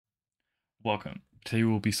Welcome. Today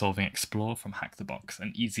we'll be solving Explore from HackTheBox,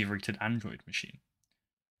 an easy-rated Android machine.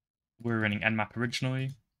 We're running nmap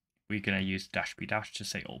originally. We're going to use -b- to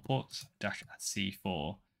say all ports, -sc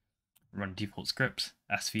for run default scripts,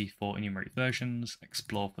 sv for enumerate versions,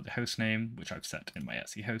 explore for the host name, which I've set in my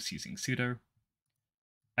etc host using sudo,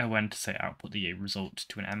 ln to say output the result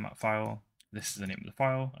to an nmap file. This is the name of the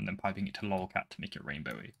file, and then piping it to lolcat to make it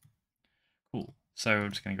rainbowy. Cool. So I'm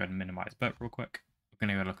just going to go ahead and minimize burp real quick. We're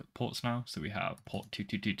going to go look at the ports now. So we have port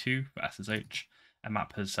 2222 for SSH.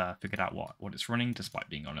 Nmap has figured out what it's running despite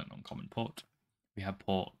being on an uncommon port. We have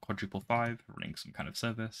port quadruple 5 running some kind of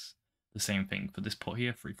service. The same thing for this port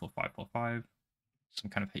here, 34545, some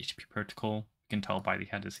kind of HTTP protocol. You can tell by the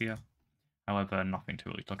headers here. However, nothing to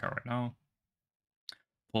really look at right now.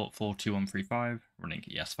 Port 42135 running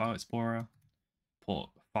ES File Explorer. Port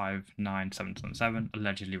 59777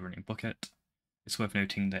 allegedly running Bucket. It's worth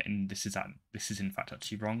noting that this is in fact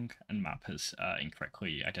actually wrong, and map has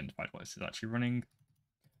incorrectly identified what this is actually running.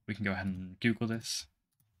 We can go ahead and Google this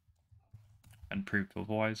and prove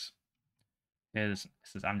otherwise. This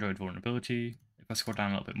is Android vulnerability. If I scroll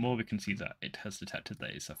down a little bit more, we can see that it has detected that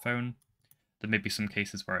it's a phone. There may be some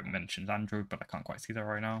cases where it mentions Android, but I can't quite see that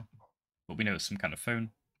right now. But we know it's some kind of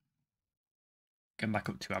phone. Going back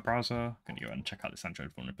up to our browser, I'm going to go ahead and check out this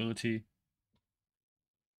Android vulnerability.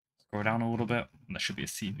 Scroll down a little bit, and there should be a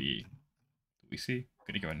CV that we see. I'm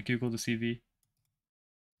going to go ahead and Google the CV.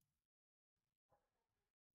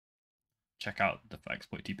 Check out the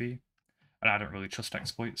exploit DB. And I don't really trust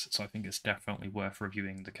exploits, so I think it's definitely worth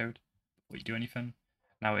reviewing the code before you do anything.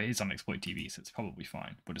 Now it is on exploit DB, so it's probably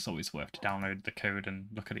fine, but it's always worth to download the code and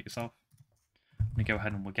look at it yourself. Let me go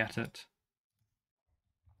ahead and we'll get it.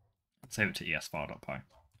 Save it to esfile.py.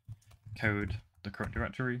 Code the current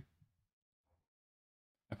directory.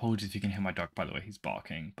 Apologies if you can hear my dog, by the way, he's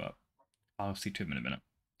barking, but I'll see to him in a minute.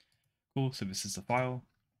 Cool, so this is the file.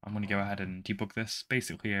 I'm going to go ahead and debug this.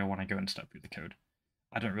 Basically, I want to go and step through the code.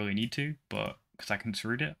 I don't really need to, but because I can just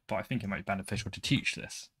read it, but I think it might be beneficial to teach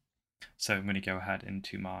this. So I'm going to go ahead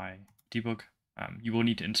into my debug. You will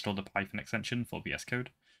need to install the Python extension for vscode,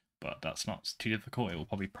 but that's not too difficult. It will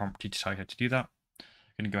probably prompt you to tell you how to do that.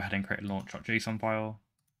 I'm going to go ahead and create a launch.json file.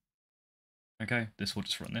 Okay, this will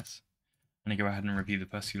just run this. I'm going to go ahead and review the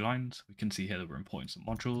first few lines. We can see here that we're importing some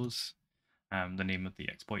modules, the name of the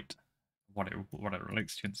exploit, what it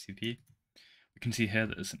relates to in the CPU. We can see here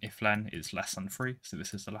that there's an if-len is less than 3, so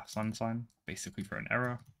this is the less than sign, basically for an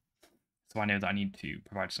error. So I know that I need to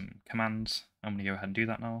provide some commands. I'm going to go ahead and do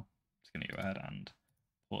that now. I'm just going to go ahead and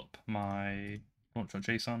pull up my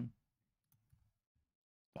launch.json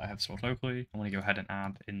that I have stored locally. I'm going to go ahead and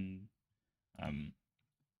add in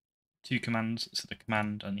 2 commands, so the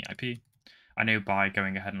command and the IP. I know by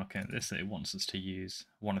going ahead and looking at this that it wants us to use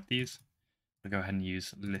one of these. We'll go ahead and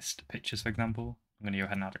use list pictures, for example. I'm going to go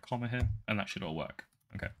ahead and add a comma here, and that should all work.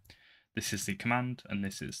 Okay, this is the command, and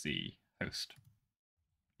this is the host.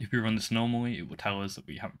 If we run this normally, it will tell us that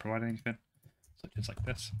we haven't provided anything, such as like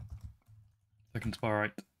this. So I can spell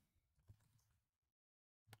right. If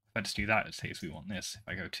I just do that, it says we want this. If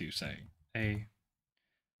I go to, say, A,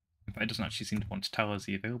 if it doesn't actually seem to want to tell us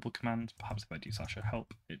the available commands, perhaps if I do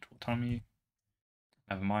 /help, it will tell me.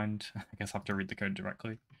 Never mind, I guess I have to read the code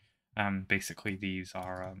directly. Basically, these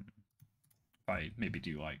are, if I maybe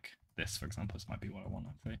do like this, for example, this might be what I want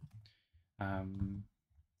actually.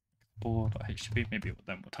 Board.htb, maybe it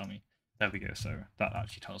then will tell me. There we go, so that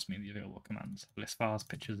actually tells me the available commands. List files,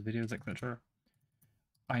 pictures, videos, etc.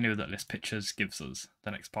 I know that list pictures gives us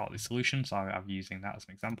the next part of the solution, so I'm using that as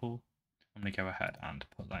an example. I'm going to go ahead and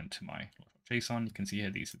put that into my JSON. You can see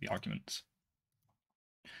here these are the arguments.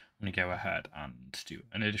 I'm going to go ahead and do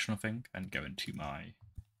an additional thing and go into my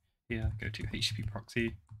here, go to HTTP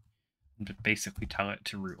proxy, and basically tell it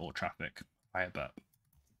to route all traffic via burp.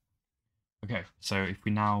 Okay, so if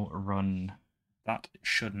we now run that, it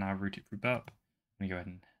should now route it through burp. I'm going to go ahead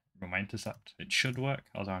and run my intercept. It should work,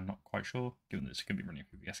 although I'm not quite sure, given that it's going to be running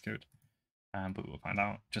through vscode. But we'll find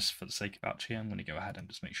out. Just for the sake of actually, I'm going to go ahead and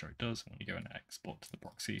just make sure it does. I'm going to go and export to the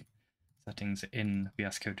proxy settings in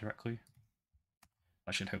vscode directly.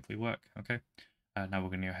 That should hopefully work. Okay. Now we're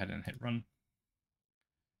going to go ahead and hit run.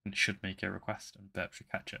 And it should make a request and burp should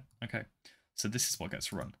catch it. Okay. So this is what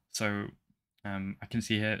gets run. So I can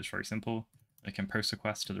see here it's very simple. I can post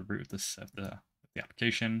request to the root of the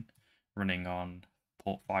application running on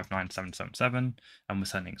port 59777, and we're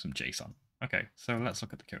sending some JSON. Okay, so let's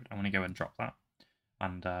look at the code. I'm going to go and drop that,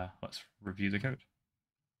 and let's review the code.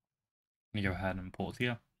 I'm going to go ahead and pause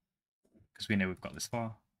here, because we know we've got this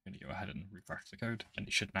far. I'm going to go ahead and refresh the code, and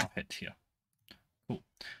it should now hit here. Cool.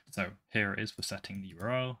 So here it is for setting the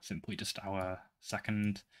URL, simply just our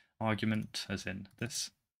second argument, as in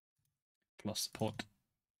this, plus support.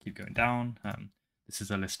 Keep going down. This is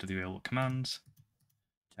a list of the available commands,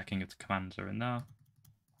 checking if the commands are in there.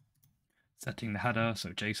 Setting the header,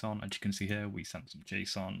 so JSON, as you can see here, we sent some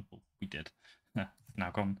JSON, well, we did, it's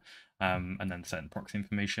now gone, and then setting proxy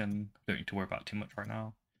information, don't need to worry about too much right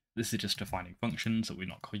now. This is just defining functions that we're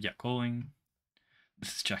not yet calling.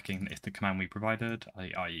 This is checking if the command we provided,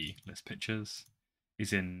 i.e. list pictures,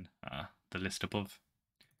 is in the list above.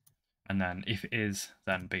 And then if it is,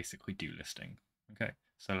 then basically do listing. Okay,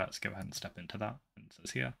 so let's go ahead and step into that. And it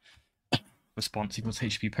says here, response equals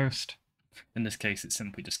HTB post. In this case, it's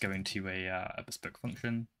simply just going to a bespoke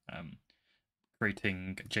function,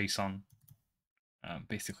 creating JSON,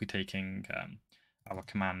 basically taking our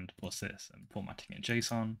command plus this and formatting it in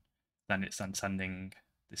JSON. Then it's then sending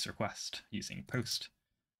this request using post,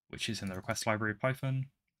 which is in the request library of Python.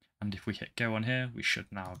 And if we hit go on here, we should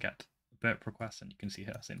now get a burp request, and you can see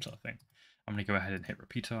here, same sort of thing. I'm going to go ahead and hit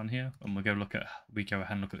repeater on here, and we go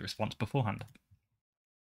ahead and look at the response beforehand.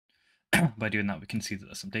 By doing that, we can see that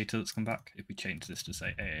there's some data that's come back. If we change this to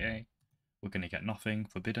say AAA, we're going to get nothing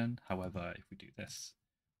forbidden. However, if we do this,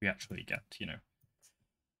 we actually get,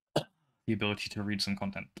 the ability to read some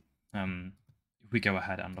content. If we go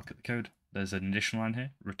ahead and look at the code, there's an additional line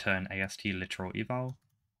here, return AST literal eval.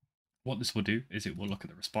 What this will do is it will look at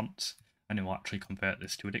the response, and it will actually convert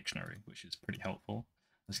this to a dictionary, which is pretty helpful.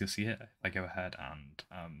 As you'll see here, if I go ahead and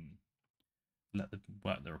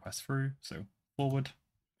work the request through, so forward,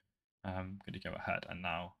 I'm going to go ahead and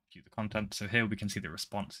now view the content. So here we can see the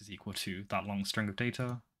response is equal to that long string of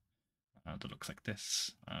data that looks like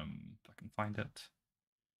this. If I can find it,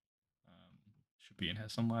 should be in here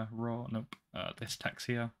somewhere. Raw, nope. This text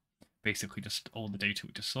here, basically just all the data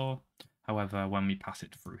we just saw. However, when we pass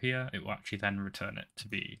it through here, it will actually then return it to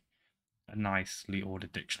be a nicely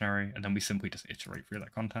ordered dictionary, and then we simply just iterate through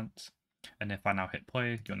that contents. And if I now hit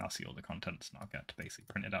play, you'll now see all the contents now get basically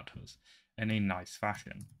printed out to us in a nice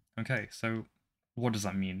fashion. Okay, so what does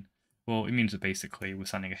that mean? Well, it means that basically we're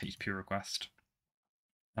sending a HTTP request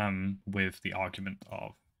with the argument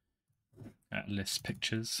of list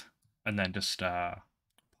pictures, and then just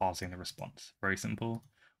parsing the response. Very simple.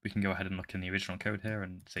 We can go ahead and look in the original code here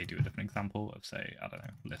and say do a different example of, say, I don't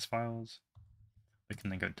know, list files. We can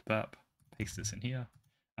then go to burp, paste this in here,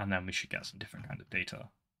 and then we should get some different kind of data,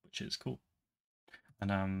 which is cool.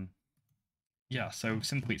 And yeah, so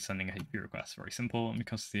simply sending a HTTP request, very simple. And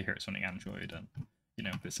because see here it's running Android and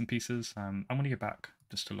bits and pieces. I'm going to go back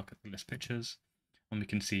just to look at the list pictures, and we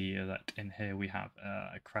can see that in here we have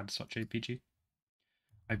a creds.jpg.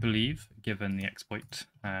 I believe, given the exploit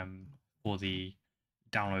for the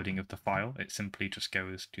downloading of the file, it simply just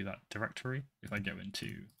goes to that directory. If I go into,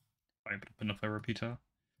 if I open up a repeater,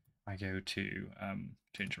 I go to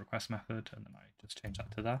change the request method, and then I just change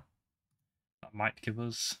that to there. That might give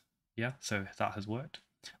us, yeah, so that has worked.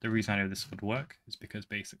 The reason I know this would work is because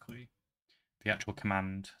basically the actual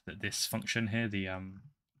command that this function here, where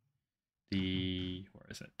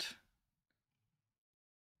is it?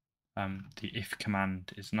 The if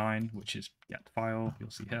command is 9, which is get file, you'll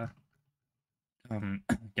see here.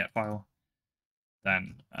 Get file.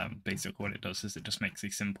 Then basically what it does is it just makes a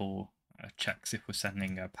simple checks if we're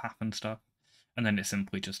sending a path and stuff, and then it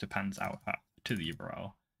simply just appends out path to the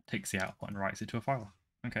URL, takes the output and writes it to a file.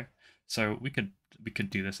 Okay, so we could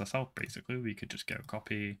do this ourselves. Basically, we could just go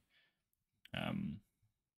copy,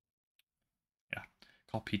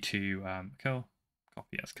 copy to kill,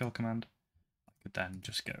 copy as kill command. I could then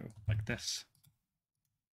just go like this,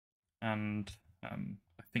 and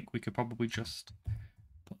I think we could probably just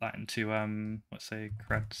put that into let's say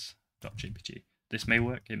creds.jpg. This may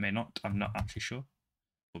work, it may not. I'm not actually sure,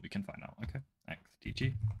 but we can find out. Okay,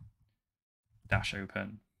 xdg dash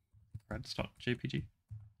open creds.jpg.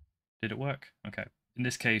 Did it work? Okay. In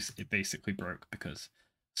this case, it basically broke because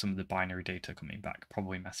some of the binary data coming back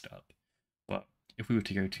probably messed it up. But if we were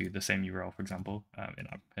to go to the same URL, for example,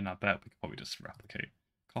 in our burp, we could probably just replicate,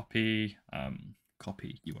 copy,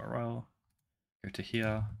 copy URL, go to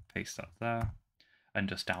here, paste that there, and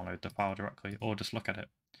just download the file directly, or just look at it.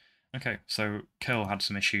 Okay, so kill had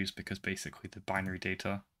some issues because basically the binary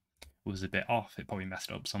data was a bit off. It probably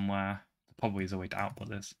messed up somewhere. There probably is a way to output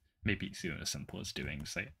this. Maybe it's even as simple as doing,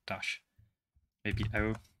 say, dash, maybe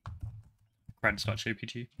o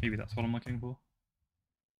creds.jpg. Maybe that's what I'm looking for.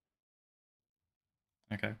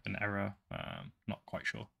 Okay, an error. Not quite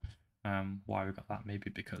sure why we got that.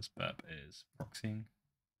 Maybe because burp is proxying.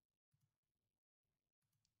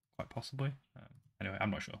 Quite possibly. Anyway,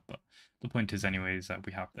 I'm not sure. But the point is, anyways, that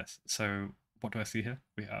we have this. So what do I see here?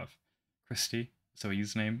 We have Kristy so a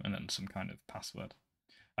username and then some kind of password.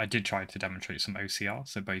 I did try to demonstrate some OCR,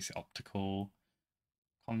 so basic optical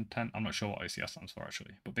content. I'm not sure what OCR stands for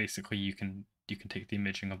actually, but basically you can take the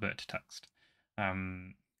imaging of it to text.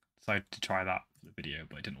 So I did try that for the video,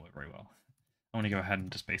 but it didn't work very well. I want to go ahead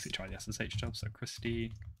and just basically try the SSH job. So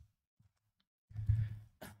Kristina,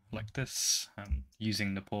 like this,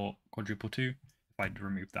 using the port quadruple 2. If I'd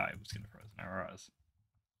removed that, it was going to throw us an error as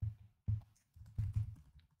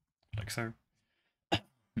like so.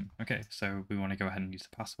 Okay, so we want to go ahead and use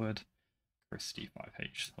the password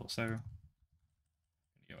Kristina5H also.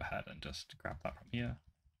 Go ahead and just grab that from here.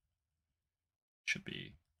 Should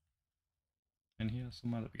be in here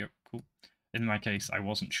somewhere. There we go. Cool. In my case, I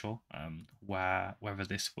wasn't sure whether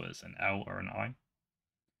this was an L or an I,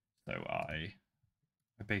 so I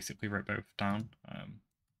basically wrote both down.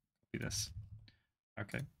 Copy this.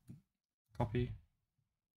 Okay. Copy.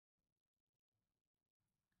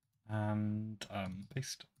 And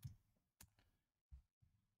paste.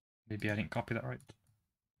 Maybe I didn't copy that right.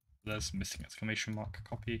 There's missing exclamation mark.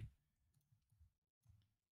 Copy.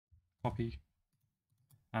 Copy.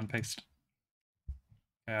 And paste.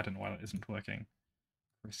 Okay, I don't know why that isn't working.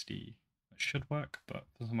 Kristina, that should work, but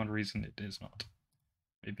for some odd reason it is not.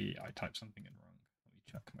 Maybe I typed something in wrong. Let me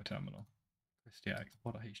check my terminal. Kristina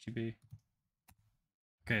export.htb.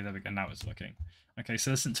 Okay, there we go, now it's working. Okay,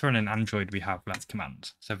 so since we're in an Android, we have less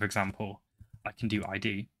commands. So for example, I can do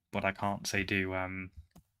ID, but I can't say do, trying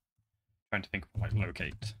to think of like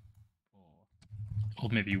locate, or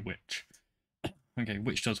maybe which. Okay,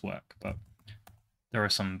 which does work, but there are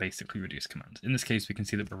some basically reduced commands. In this case, we can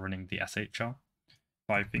see that we're running the SHR.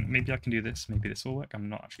 But I think maybe I can do this, maybe this will work, I'm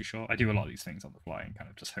not actually sure. I do a lot of these things on the fly and kind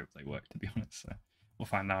of just hope they work, to be honest. So we'll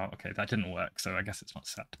find out. Okay, that didn't work, so I guess it's not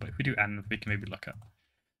set. But if we do N, we can maybe look at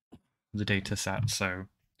the data set. So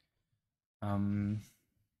can't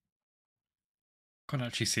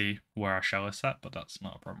actually see where our shell is set, but that's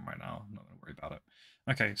not a problem right now. I'm not going to worry about it.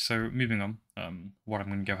 Okay, so moving on. What I'm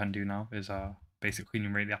going to go ahead and do now is basically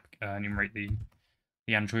enumerate the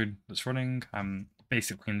Android that's running.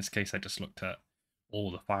 Basically in this case, I just looked at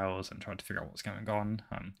all the files and tried to figure out what's going on.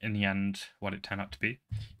 In the end, what it turned out to be,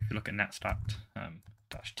 if you look at netstat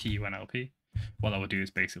 -tunlp, what that will do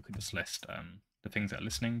is basically just list the things that are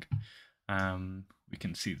listening. We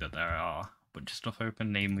can see that there are a bunch of stuff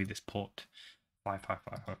open, namely this port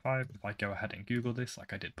 55555. If I go ahead and Google this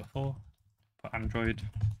like I did before, put Android,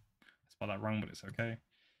 I spelled that wrong, but it's okay.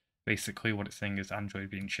 Basically what it's saying is Android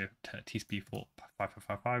being shipped TCP port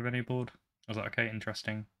 5555 enabled. I was like, okay,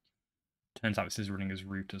 interesting. Turns out this is running as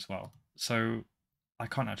root as well. So I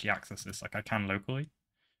can't actually access this. Like I can locally,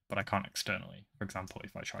 but I can't externally. For example,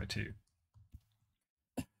 if I try to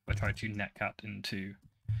netcat into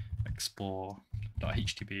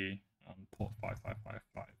explore.htb on port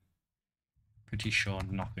 5555, pretty sure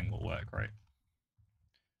nothing will work, right?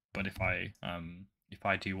 But if I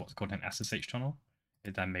do what's called an SSH tunnel,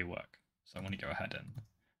 it then may work. So I'm going to go ahead and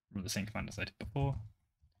run the same command as I did before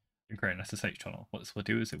and create an SSH tunnel. What this will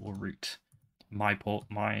do is it will route my port,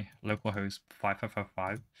 my localhost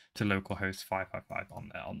 5555 to localhost 555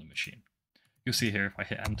 on the machine. You'll see here if I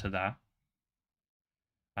hit enter there,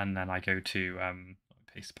 and then I go to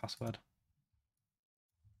paste password.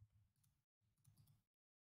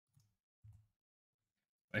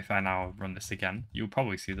 If I now run this again, you'll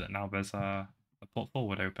probably see that now there's a port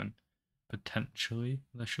forward open. Potentially,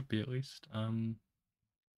 there should be at least.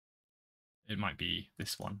 It might be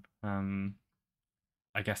this one.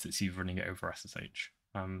 I guess it's you running it over SSH.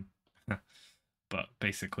 But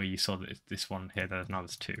basically, you saw that this one here. Now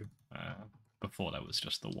there's two. Before there was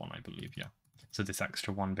just the one, I believe. Yeah. So this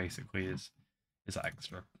extra one basically is that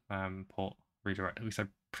extra port redirect. At least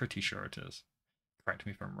I'm pretty sure it is. Correct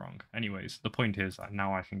me if I'm wrong. Anyways, the point is that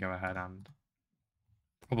now I can go ahead and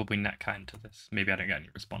probably netcat into this. Maybe I don't get any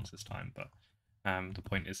response this time, but the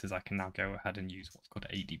point is I can now go ahead and use what's called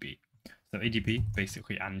ADB. So ADB,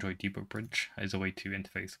 basically Android Debug Bridge, is a way to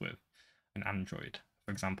interface with an Android.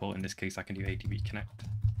 For example, in this case, I can do ADB connect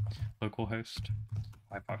localhost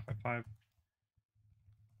 5555,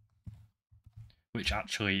 which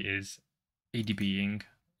actually is ADBing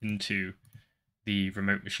into the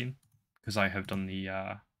remote machine, because I have done the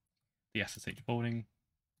SSH forwarding,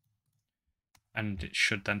 and it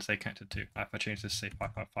should then say connected to. If I change this to say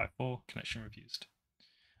 5554, connection refused.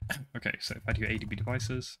 Okay, so if I do ADB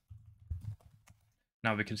devices,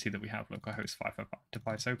 now we can see that we have localhost 555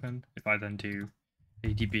 device open. If I then do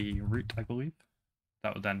ADB root, I believe,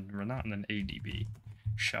 that would then run that, and then ADB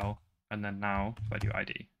shell, and then now if I do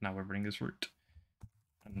ID, now we're running as root.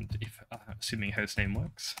 And if assuming hostname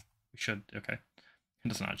works, we should, okay. It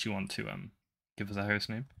doesn't actually want to give us a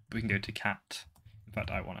hostname, but we can go to cat In fact,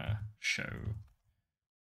 I want to show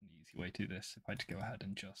an easy way to do this. If I go ahead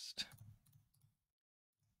and just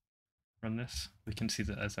run this, we can see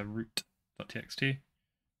that there's a root.txt.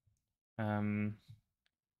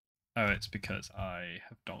 Oh, it's because I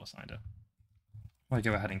have $signed it. I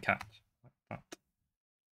go ahead and cat like that.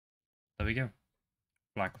 There we go.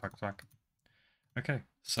 Flag, flag, flag. Okay,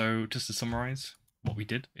 so just to summarize, what we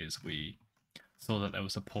did is we saw that there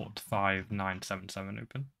was a port 5977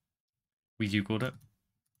 open. We Googled it,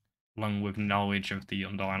 along with knowledge of the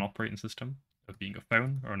underlying operating system of being a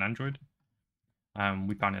phone or an Android.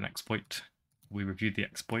 We found an exploit. We reviewed the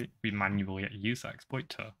exploit. We manually used that exploit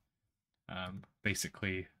to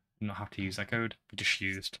basically not have to use their code. We just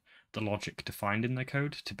used the logic defined in their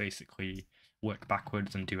code to basically work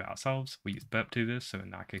backwards and do it ourselves. We use burp to do this, so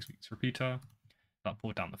in that case we use repeater. That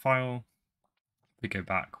brought down the file. If we go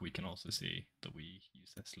back, we can also see that we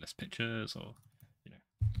use this list pictures or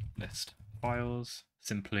list files.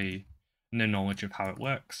 Simply no knowledge of how it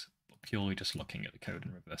works, but purely just looking at the code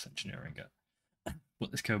and reverse engineering it.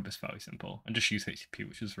 But this code was fairly simple, and just use HTB,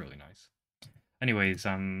 which is really nice. Anyways,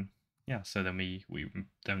 yeah, so then we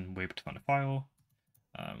were able to find a file,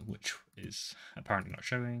 which is apparently not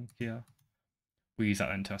showing here. We use that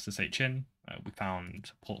then to SSH in. We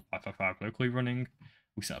found port 555 locally running.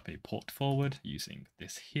 We set up a port forward using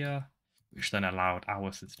this here, which then allowed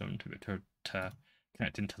our system to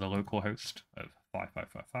connect into the local host of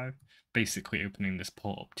 5555, basically opening this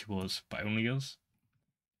port up to us, but only us.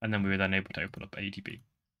 And then we were then able to open up HTB.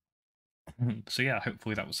 So yeah,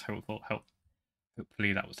 hopefully that was helpful.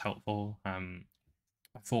 Hopefully that was helpful. I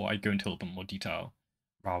thought I'd go into a little bit more detail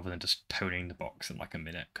rather than just toning the box in like a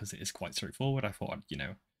minute, because it is quite straightforward. I thought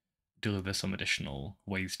I'd, deliver some additional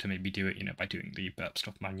ways to maybe do it, by doing the burp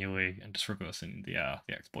stuff manually and just reversing the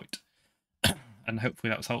exploit. And hopefully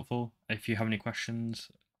that was helpful. If you have any questions,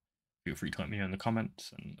 feel free to let me know in the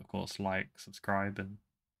comments, and of course like, subscribe, and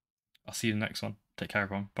I'll see you in the next one. Take care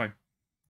everyone, bye.